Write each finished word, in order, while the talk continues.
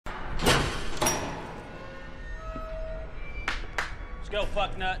go,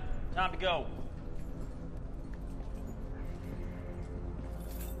 fucknut. Time to go.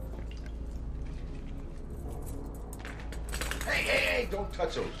 Hey, don't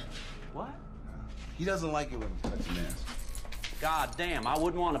touch those. What? He doesn't like it when you touch man's. God damn, I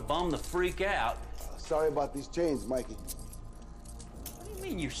wouldn't want to bum the freak out. Sorry about these chains, Mikey. What do you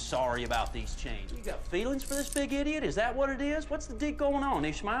mean you're sorry about these chains? You got feelings for this big idiot? Is that what it is? What's the deal going on,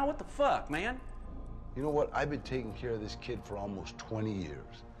 Ishmael? What the fuck, man? You know what? I've been taking care of this kid for almost 20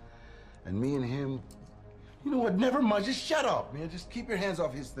 years. And me and him, You know what? Never mind. Just shut up, man. Just keep your hands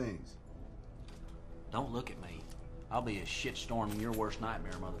off his things. Don't look at me. I'll be a shitstorm in your worst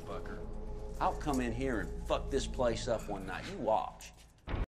nightmare, motherfucker. I'll come in here and fuck this place up one night. You watch.